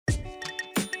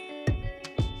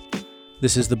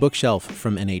This is The Bookshelf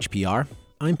from NHPR.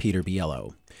 I'm Peter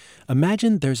Biello.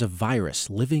 Imagine there's a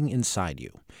virus living inside you.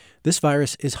 This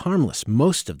virus is harmless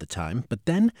most of the time, but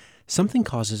then something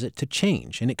causes it to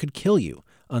change, and it could kill you,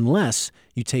 unless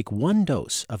you take one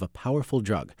dose of a powerful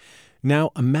drug. Now,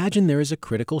 imagine there is a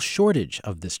critical shortage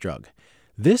of this drug.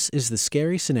 This is the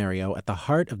scary scenario at the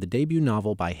heart of the debut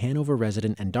novel by Hanover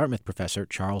resident and Dartmouth professor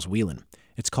Charles Wheelan.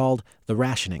 It's called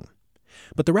Rationing.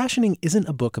 But Rationing isn't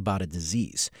a book about a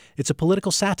disease. It's a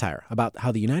political satire about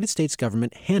how the United States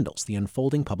government handles the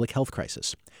unfolding public health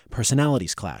crisis.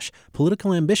 Personalities clash,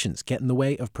 political ambitions get in the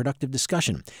way of productive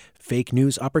discussion, fake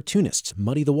news opportunists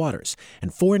muddy the waters,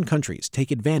 and foreign countries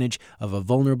take advantage of a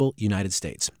vulnerable United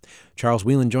States. Charles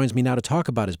Wheelan joins me now to talk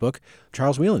about his book.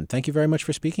 Charles Wheelan, thank you very much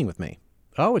for speaking with me.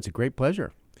 Oh, it's a great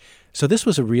pleasure. So this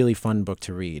was a really fun book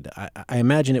to read. I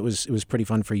imagine it was pretty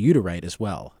fun for you to write as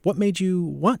well. What made you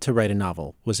want to write a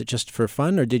novel? Was it just for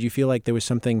fun, or did you feel like there was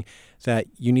something that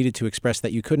you needed to express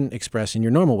that you couldn't express in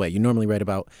your normal way? You normally write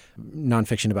about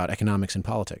nonfiction about economics and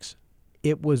politics.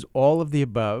 It was all of the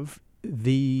above.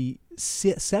 The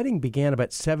setting began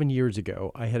about 7 years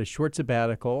ago. I had a short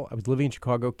sabbatical. I was living in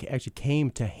Chicago, actually came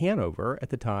to Hanover at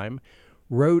the time,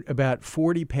 wrote about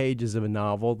 40 pages of a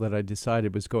novel that I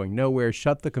decided was going nowhere,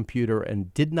 shut the computer,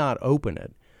 and did not open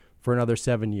it for another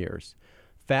 7 years.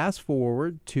 Fast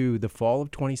forward to the fall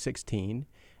of 2016,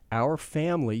 our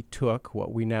family took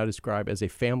what we now describe as a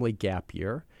family gap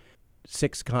year,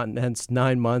 6 continents,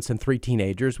 9 months, and 3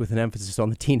 teenagers, with an emphasis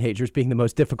on the teenagers being the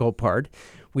most difficult part.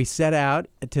 We set out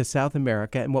to South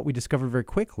America, and what we discovered very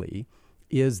quickly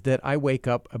is that I wake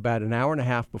up about an hour and a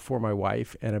half before my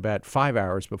wife and about 5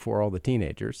 hours before all the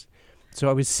teenagers. So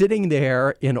I was sitting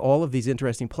there in all of these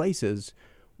interesting places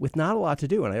with not a lot to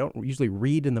do, and I don't usually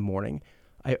read in the morning.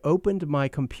 I opened my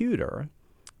computer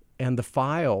and the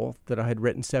file that I had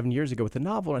written 7 years ago with the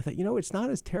novel, and I thought, it's not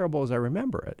as terrible as I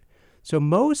remember it. So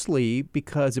mostly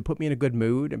because it put me in a good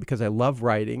mood and because I love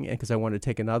writing and because I wanted to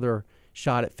take another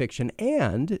shot at fiction,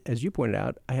 and, as you pointed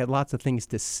out, I had lots of things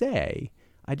to say,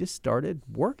 I just started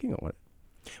working on it.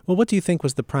 Well, what do you think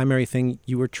was the primary thing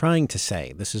you were trying to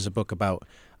say? This is a book about,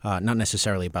 not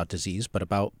necessarily about disease, but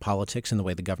about politics and the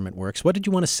way the government works. What did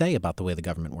you want to say about the way the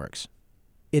government works?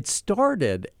 It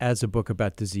started as a book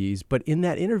about disease, but in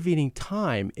that intervening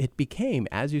time, it became,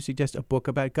 as you suggest, a book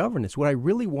about governance. What I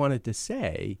really wanted to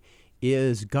say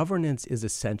is governance is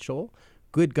essential.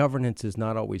 Good governance is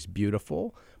not always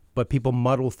beautiful, but people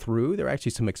muddle through. There are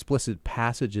actually some explicit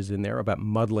passages in there about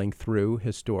muddling through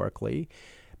historically.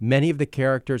 Many of the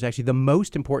characters, actually the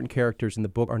most important characters in the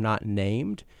book, are not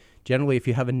named. Generally, if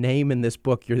you have a name in this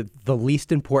book, you're the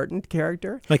least important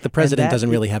character. Like the president doesn't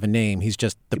really have a name. He's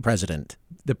just the president.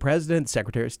 The president,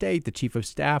 Secretary of State, the chief of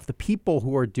staff, the people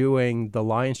who are doing the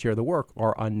lion's share of the work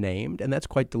are unnamed, and that's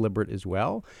quite deliberate as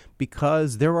well,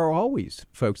 because there are always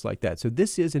folks like that. So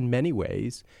this is, in many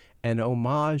ways, an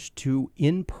homage to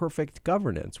imperfect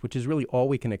governance, which is really all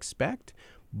we can expect,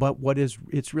 but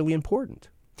it's really important.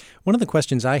 One of the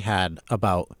questions I had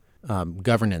about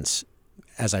governance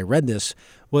as I read this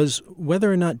was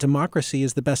whether or not democracy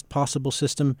is the best possible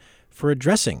system for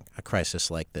addressing a crisis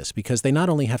like this, because they not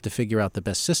only have to figure out the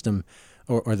best system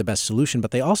or the best solution, but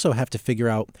they also have to figure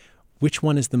out which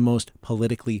one is the most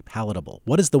politically palatable.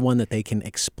 What is the one that they can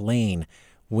explain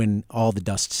when all the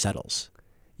dust settles?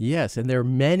 Yes, and there are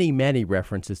many, many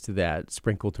references to that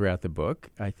sprinkled throughout the book.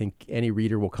 I think any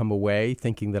reader will come away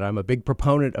thinking that I'm a big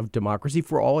proponent of democracy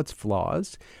for all its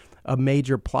flaws. A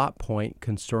major plot point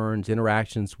concerns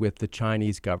interactions with the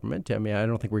Chinese government. I mean, I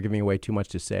don't think we're giving away too much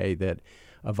to say that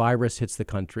a virus hits the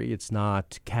country. It's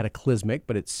not cataclysmic,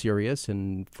 but it's serious,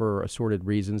 and for assorted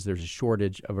reasons, there's a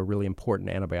shortage of a really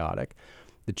important antibiotic.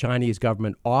 The Chinese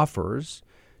government offers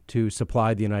to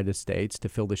supply the United States to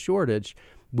fill the shortage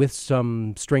with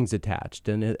some strings attached.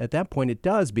 And at that point, it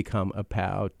does become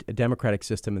about a democratic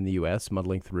system in the U.S.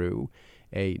 muddling through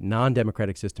a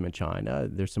non-democratic system in China.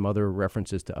 There's some other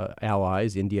references to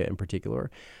allies, India in particular.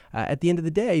 At the end of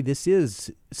the day, this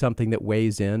is something that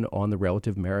weighs in on the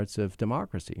relative merits of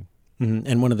democracy. Mm-hmm.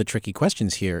 And one of the tricky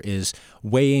questions here is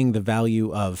weighing the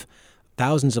value of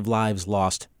thousands of lives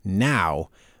lost now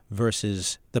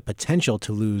versus the potential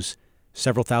to lose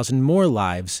several thousand more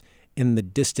lives in the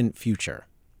distant future.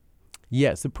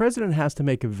 Yes, the president has to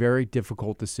make a very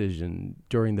difficult decision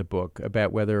during the book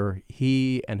about whether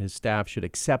he and his staff should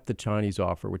accept the Chinese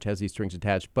offer, which has these strings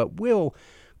attached, but will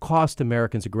cost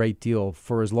Americans a great deal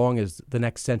for as long as the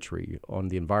next century on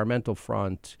the environmental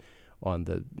front, on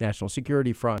the national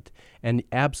security front. And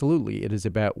absolutely, it is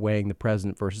about weighing the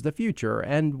present versus the future.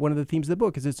 And one of the themes of the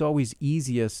book is it's always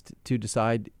easiest to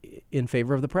decide in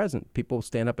favor of the present. People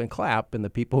stand up and clap, and the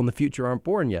people in the future aren't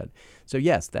born yet. So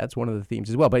yes, that's one of the themes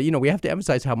as well. But we have to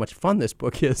emphasize how much fun this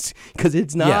book is, because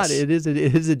it's not. Yes. It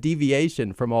is a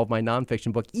deviation from all of my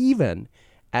nonfiction book, even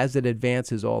as it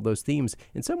advances all those themes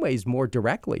in some ways more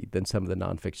directly than some of the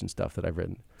nonfiction stuff that I've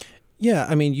written. Yeah,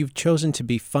 I mean, you've chosen to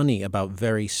be funny about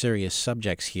very serious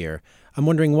subjects here. I'm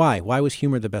wondering why. Why was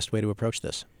humor the best way to approach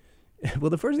this? Well,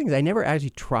 the first thing is I never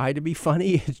actually try to be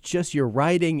funny. It's just your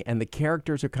writing, and the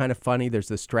characters are kind of funny. There's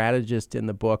the strategist in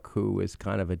the book who is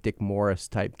kind of a Dick Morris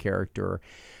type character.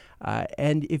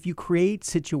 And if you create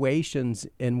situations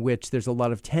in which there's a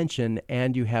lot of tension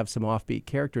and you have some offbeat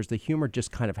characters, the humor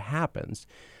just kind of happens.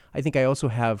 I think I also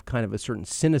have kind of a certain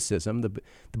cynicism. The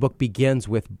book begins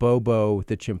with Bobo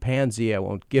the chimpanzee. I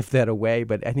won't give that away,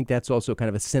 but I think that's also kind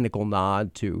of a cynical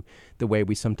nod to the way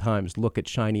we sometimes look at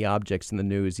shiny objects in the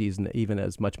news, even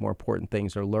as much more important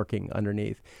things are lurking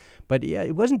underneath. But yeah,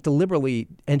 it wasn't deliberately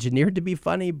engineered to be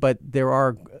funny, but there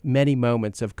are many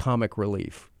moments of comic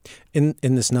relief. In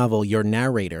this novel, your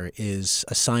narrator is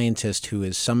a scientist who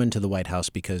is summoned to the White House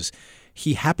because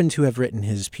he happened to have written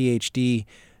his PhD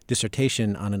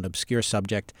dissertation on an obscure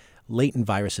subject, latent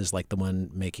viruses like the one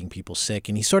making people sick.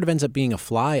 And he sort of ends up being a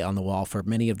fly on the wall for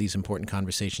many of these important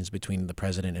conversations between the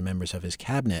president and members of his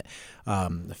cabinet,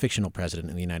 the fictional president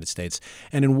in the United States.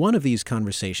 And in one of these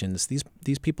conversations,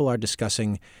 these people are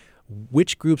discussing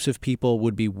which groups of people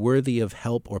would be worthy of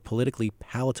help or politically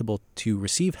palatable to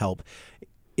receive help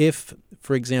if,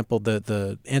 for example,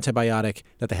 the antibiotic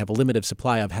that they have a limited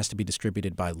supply of has to be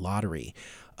distributed by lottery.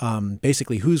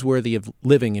 Basically, who's worthy of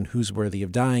living and who's worthy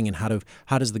of dying, and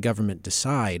how does the government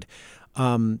decide?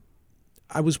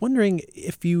 I was wondering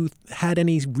if you had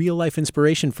any real-life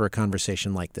inspiration for a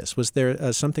conversation like this. Was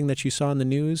there something that you saw in the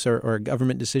news or a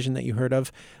government decision that you heard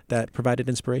of that provided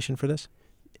inspiration for this?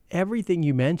 Everything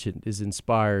you mentioned is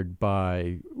inspired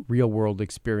by real-world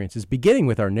experiences, beginning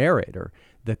with our narrator,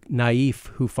 the naif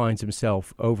who finds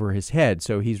himself over his head.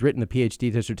 So he's written the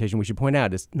PhD dissertation, we should point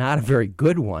out, is not a very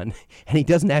good one, and he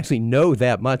doesn't actually know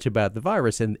that much about the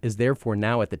virus and is therefore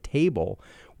now at the table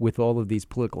with all of these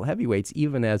political heavyweights,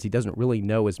 even as he doesn't really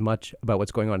know as much about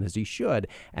what's going on as he should.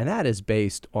 And that is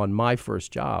based on my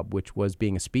first job, which was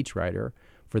being a speechwriter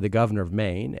for the governor of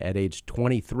Maine at age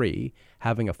 23,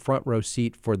 having a front row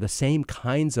seat for the same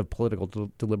kinds of political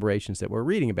deliberations that we're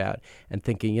reading about, and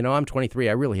thinking, I'm 23,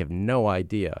 I really have no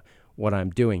idea what I'm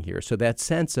doing here. So that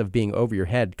sense of being over your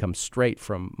head comes straight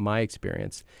from my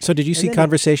experience. So did you see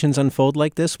conversations unfold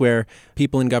like this, where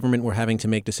people in government were having to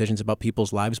make decisions about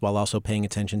people's lives while also paying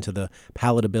attention to the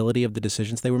palatability of the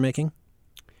decisions they were making?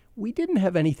 We didn't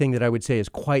have anything that I would say is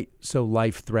quite so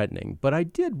life-threatening, but I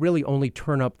did really only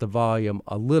turn up the volume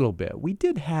a little bit. We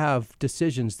did have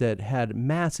decisions that had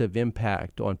massive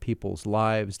impact on people's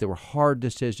lives. There were hard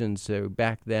decisions. So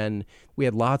back then, we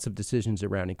had lots of decisions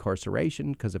around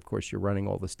incarceration because, of course, you're running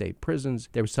all the state prisons.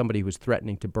 There was somebody who was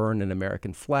threatening to burn an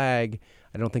American flag.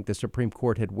 I don't think the Supreme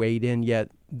Court had weighed in yet.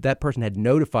 That person had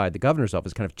notified the governor's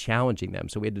office, kind of challenging them.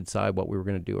 So we had to decide what we were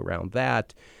going to do around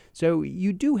that. So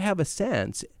you do have a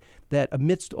sense that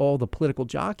amidst all the political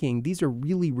jockeying, these are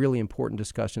really, really important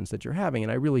discussions that you're having.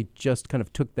 And I really just kind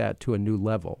of took that to a new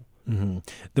level. Mm-hmm.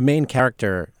 The main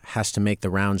character has to make the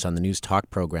rounds on the news talk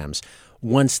programs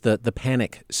once the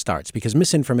panic starts, because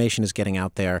misinformation is getting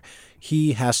out there.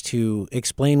 He has to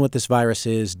explain what this virus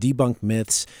is, debunk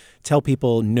myths, tell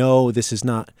people, no, this is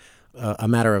not a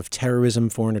matter of terrorism,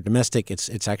 foreign or domestic.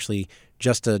 It's actually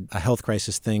just a health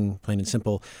crisis thing, plain and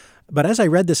simple. But as I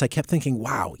read this, I kept thinking,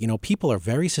 wow, people are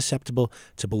very susceptible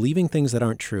to believing things that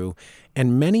aren't true.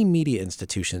 And many media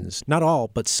institutions, not all,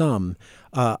 but some,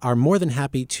 are more than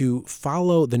happy to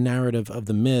follow the narrative of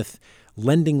the myth,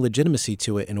 lending legitimacy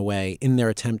to it in a way in their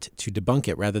attempt to debunk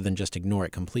it rather than just ignore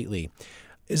it completely.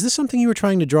 Is this something you were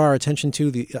trying to draw our attention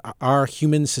to, our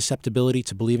human susceptibility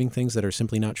to believing things that are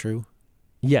simply not true?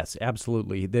 Yes,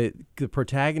 absolutely. The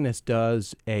protagonist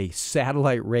does a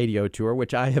satellite radio tour,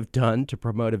 which I have done to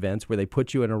promote events where they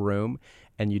put you in a room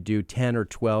and you do 10 or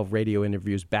 12 radio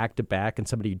interviews back to back, and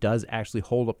somebody does actually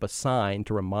hold up a sign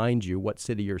to remind you what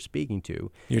city you're speaking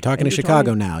to. You're talking to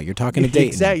Chicago now. You're talking to Dayton.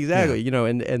 Exactly. Yeah.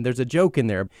 And there's a joke in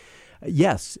there.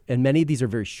 Yes, and many of these are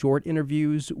very short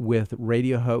interviews with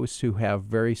radio hosts who have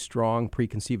very strong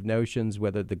preconceived notions,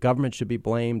 whether the government should be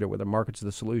blamed or whether markets are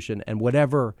the solution, and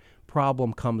whatever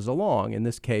problem comes along. In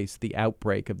this case, the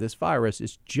outbreak of this virus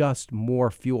is just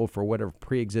more fuel for whatever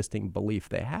pre-existing belief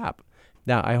they have.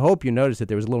 Now, I hope you noticed that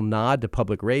there was a little nod to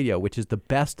public radio, which is the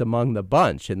best among the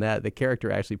bunch, and that the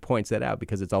character actually points that out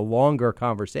because it's a longer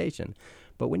conversation.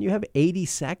 But when you have 80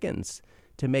 seconds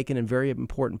to make a very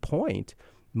important point,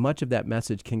 much of that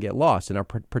message can get lost, and our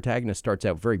protagonist starts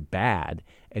out very bad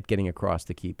at getting across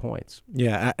the key points.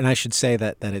 Yeah, and I should say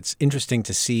that it's interesting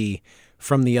to see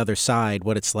from the other side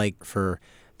what it's like for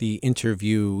the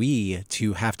interviewee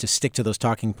to have to stick to those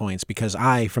talking points, because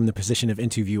I, from the position of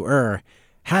interviewer,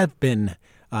 have been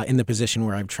in the position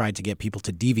where I've tried to get people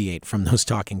to deviate from those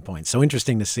talking points. So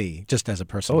interesting to see, just as a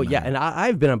personal matter. Yeah, and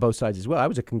I've been on both sides as well. I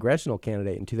was a congressional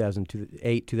candidate in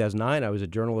 2008, 2009. I was a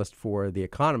journalist for The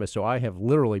Economist, so I have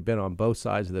literally been on both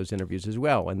sides of those interviews as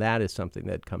well, and that is something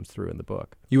that comes through in the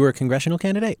book. You were a congressional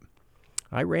candidate?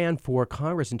 I ran for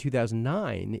Congress in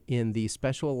 2009 in the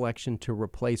special election to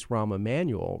replace Rahm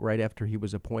Emanuel right after he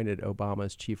was appointed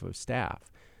Obama's chief of staff.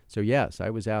 So, yes, I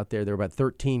was out there. There were about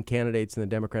 13 candidates in the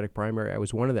Democratic primary. I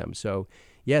was one of them. So,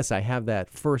 yes, I have that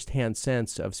firsthand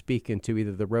sense of speaking to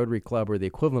either the Rotary Club or the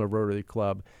equivalent of Rotary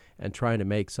Club and trying to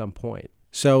make some point.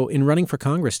 So, in running for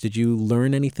Congress, did you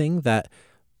learn anything that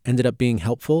ended up being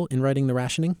helpful in writing the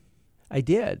Rationing? I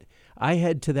did. I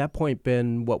had to that point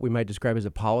been what we might describe as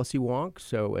a policy wonk.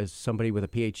 So as somebody with a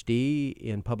PhD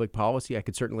in public policy, I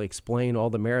could certainly explain all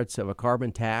the merits of a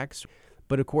carbon tax.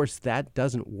 But of course, that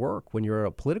doesn't work when you're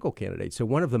a political candidate. So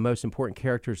one of the most important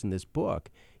characters in this book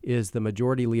is the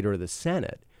majority leader of the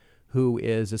Senate, who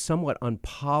is a somewhat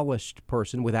unpolished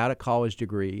person without a college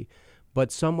degree,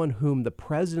 but someone whom the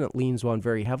president leans on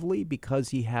very heavily because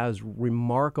he has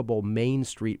remarkable Main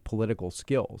Street political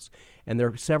skills. And there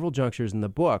are several junctures in the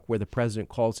book where the president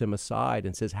calls him aside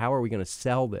and says, how are we going to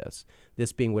sell this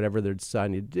being whatever they're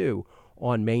deciding to do,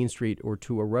 on Main Street or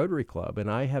to a Rotary Club. And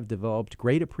I have developed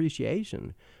great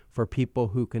appreciation for people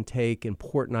who can take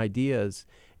important ideas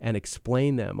and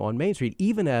explain them on Main Street,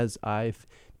 even as I've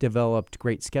developed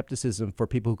great skepticism for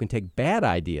people who can take bad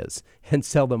ideas and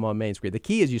sell them on Main Street. The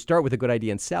key is you start with a good idea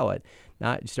and sell it,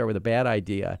 not you start with a bad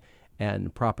idea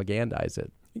and propagandize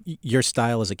it. Your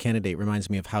style as a candidate reminds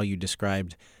me of how you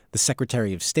described the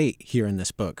Secretary of State here in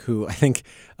this book, who I think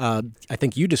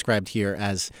you described here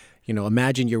as,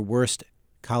 imagine your worst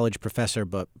college professor,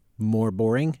 but more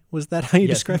boring. Was that how you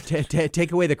described it?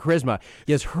 Take away the charisma.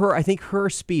 Yes, I think her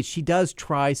speech, she does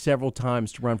try several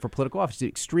times to run for political office. She's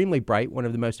extremely bright, one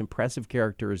of the most impressive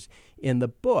characters in the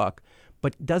book,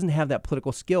 but doesn't have that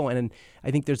political skill. And I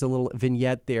think there's a little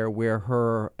vignette there where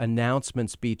her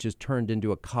announcement speech is turned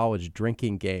into a college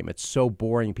drinking game. It's so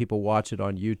boring. People watch it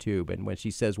on YouTube. And when she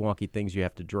says wonky things, you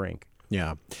have to drink.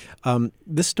 Yeah.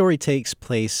 This story takes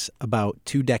place about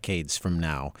 2 decades from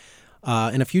now.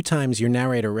 And a few times your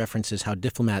narrator references how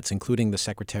diplomats, including the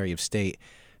Secretary of State,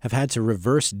 have had to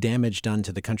reverse damage done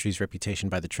to the country's reputation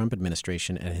by the Trump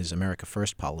administration and his America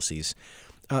First policies.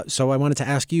 So I wanted to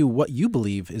ask you what you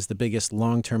believe is the biggest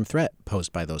long-term threat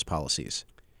posed by those policies.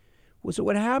 Well, so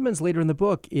what happens later in the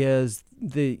book is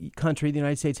the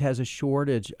United States, has a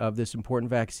shortage of this important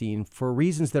vaccine for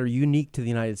reasons that are unique to the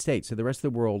United States. So the rest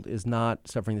of the world is not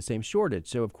suffering the same shortage.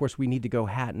 So, of course, we need to go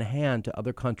hat in hand to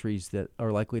other countries that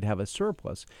are likely to have a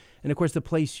surplus. And, of course, the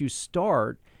place you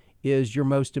start is your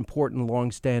most important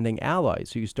longstanding allies.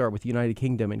 So you start with the United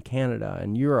Kingdom and Canada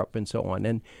and Europe and so on.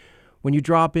 And when you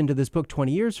drop into this book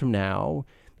 20 years from now,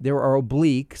 there are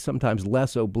oblique, sometimes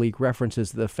less oblique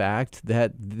references to the fact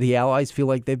that the Allies feel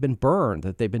like they've been burned,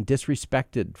 that they've been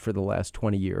disrespected for the last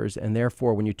 20 years. And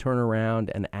therefore, when you turn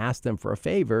around and ask them for a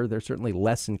favor, they're certainly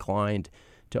less inclined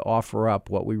to offer up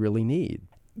what we really need.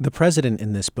 The president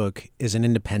in this book is an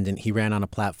independent. He ran on a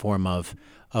platform of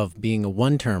being a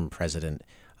one-term president.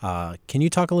 Can you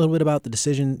talk a little bit about the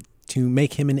decision to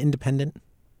make him an independent?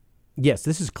 Yes,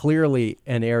 this is clearly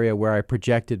an area where I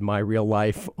projected my real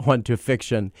life onto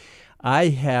fiction.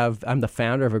 I'm the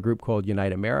founder of a group called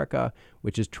Unite America,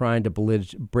 which is trying to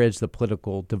bridge the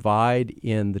political divide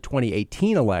in the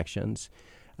 2018 elections.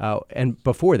 And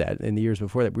before that, in the years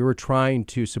before that, we were trying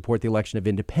to support the election of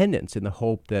independents in the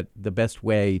hope that the best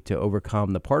way to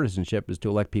overcome the partisanship is to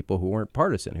elect people who weren't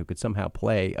partisan, who could somehow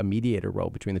play a mediator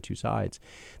role between the two sides.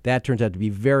 That turns out to be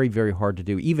very, very hard to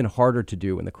do, even harder to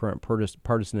do in the current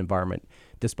partisan environment,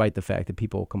 despite the fact that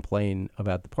people complain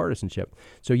about the partisanship.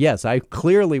 So yes, I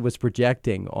clearly was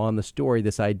projecting on the story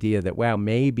this idea that, wow,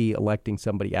 maybe electing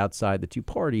somebody outside the two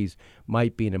parties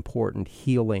might be an important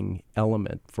healing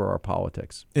element for our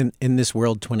politics. In this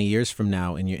world 20 years from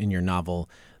now, in your novel,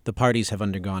 the parties have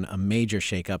undergone a major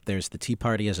shakeup. There's the Tea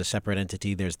Party as a separate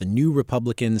entity. There's the New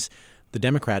Republicans. The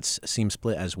Democrats seem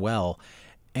split as well.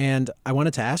 And I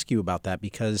wanted to ask you about that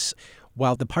because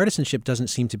while the partisanship doesn't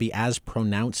seem to be as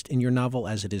pronounced in your novel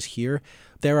as it is here,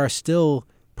 there are still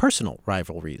personal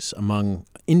rivalries among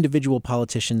individual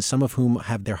politicians, some of whom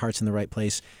have their hearts in the right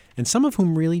place, and some of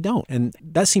whom really don't. And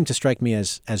that seemed to strike me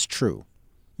as true.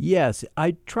 Yes,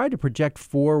 I try to project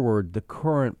forward the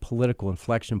current political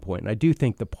inflection point, and I do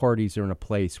think the parties are in a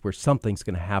place where something's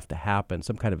going to happen,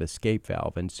 some kind of escape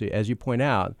valve. And so, as you point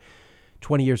out,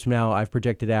 20 years from now, I've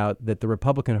projected out that the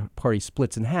Republican Party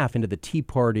splits in half into the Tea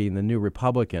Party and the New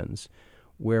Republicans,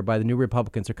 whereby the New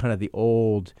Republicans are kind of the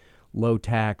old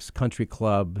low-tax country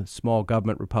club, small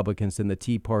government Republicans, and the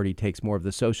Tea Party takes more of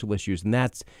the social issues, and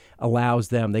that allows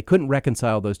them, they couldn't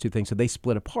reconcile those two things, so they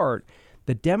split apart.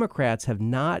 The Democrats have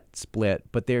not split,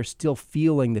 but they're still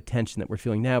feeling the tension that we're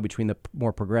feeling now between the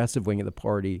more progressive wing of the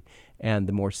party and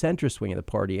the more centrist wing of the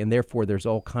party, and therefore there's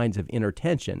all kinds of inner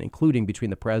tension, including between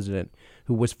the president,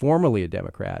 who was formerly a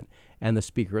Democrat, and the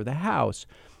Speaker of the House,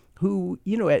 who,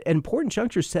 at important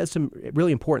junctures says some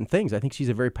really important things. I think she's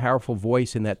a very powerful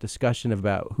voice in that discussion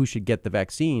about who should get the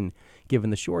vaccine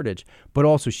given the shortage, but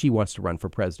also she wants to run for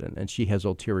president, and she has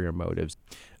ulterior motives.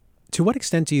 To what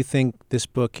extent do you think this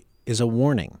book is a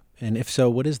warning? And if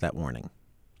so, what is that warning?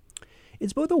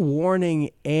 It's both a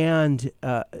warning and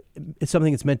it's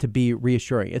something that's meant to be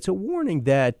reassuring. It's a warning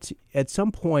that at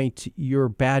some point your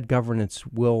bad governance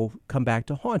will come back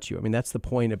to haunt you. I mean, that's the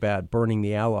point about burning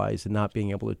the allies and not being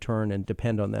able to turn and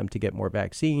depend on them to get more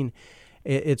vaccine.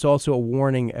 It's also a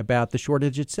warning about the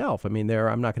shortage itself. I mean,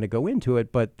 I'm not going to go into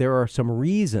it, but there are some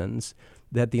reasons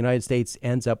that the United States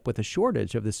ends up with a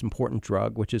shortage of this important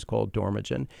drug, which is called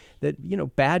Dormagen, that,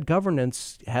 bad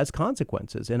governance has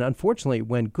consequences. And unfortunately,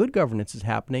 when good governance is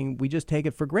happening, we just take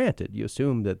it for granted. You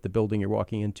assume that the building you're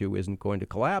walking into isn't going to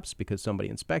collapse because somebody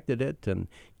inspected it and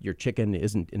your chicken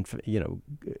isn't,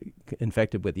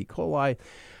 infected with E. coli.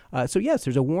 So yes,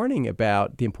 there's a warning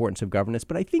about the importance of governance,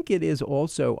 but I think it is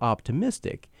also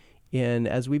optimistic. And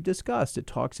as we've discussed, it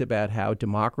talks about how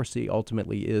democracy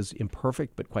ultimately is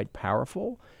imperfect but quite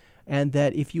powerful, and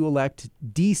that if you elect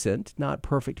decent, not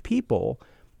perfect people,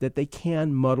 that they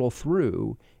can muddle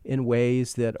through in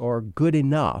ways that are good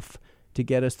enough to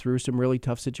get us through some really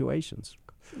tough situations.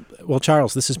 Well,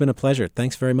 Charles, this has been a pleasure.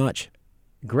 Thanks very much.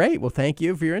 Great. Well, thank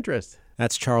you for your interest.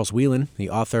 That's Charles Wheelan, the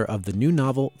author of the new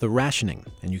novel, The Rationing,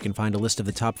 and you can find a list of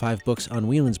the top 5 books on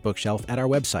Wheelan's bookshelf at our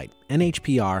website,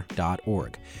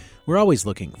 NHPR.org. We're always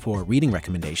looking for reading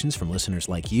recommendations from listeners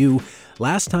like you.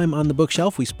 Last time on the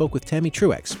bookshelf, we spoke with Tammy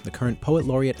Truex, the current poet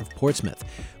laureate of Portsmouth.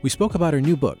 We spoke about her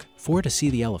new book, For to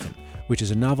See the Elephant, which is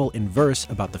a novel in verse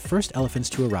about the first elephants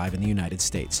to arrive in the United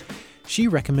States. She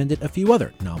recommended a few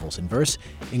other novels in verse,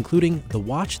 including The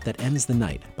Watch That Ends the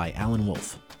Night by Alan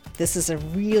Wolfe. This is a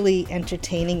really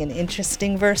entertaining and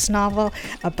interesting verse novel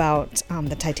about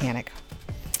the Titanic.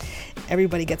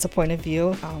 Everybody gets a point of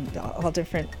view, all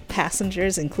different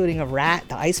passengers, including a rat.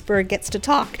 The iceberg gets to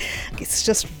talk. It's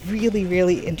just really,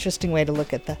 really interesting way to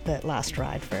look at that last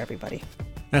ride for everybody.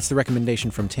 That's the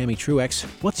recommendation from Tammy Truex.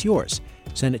 What's yours?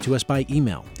 Send it to us by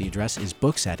email. The address is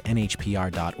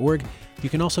books@nhpr.org. You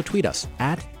can also tweet us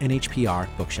at NHPR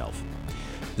Bookshelf.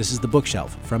 This is The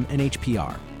Bookshelf from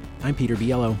NHPR. I'm Peter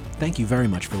Biello. Thank you very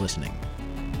much for listening.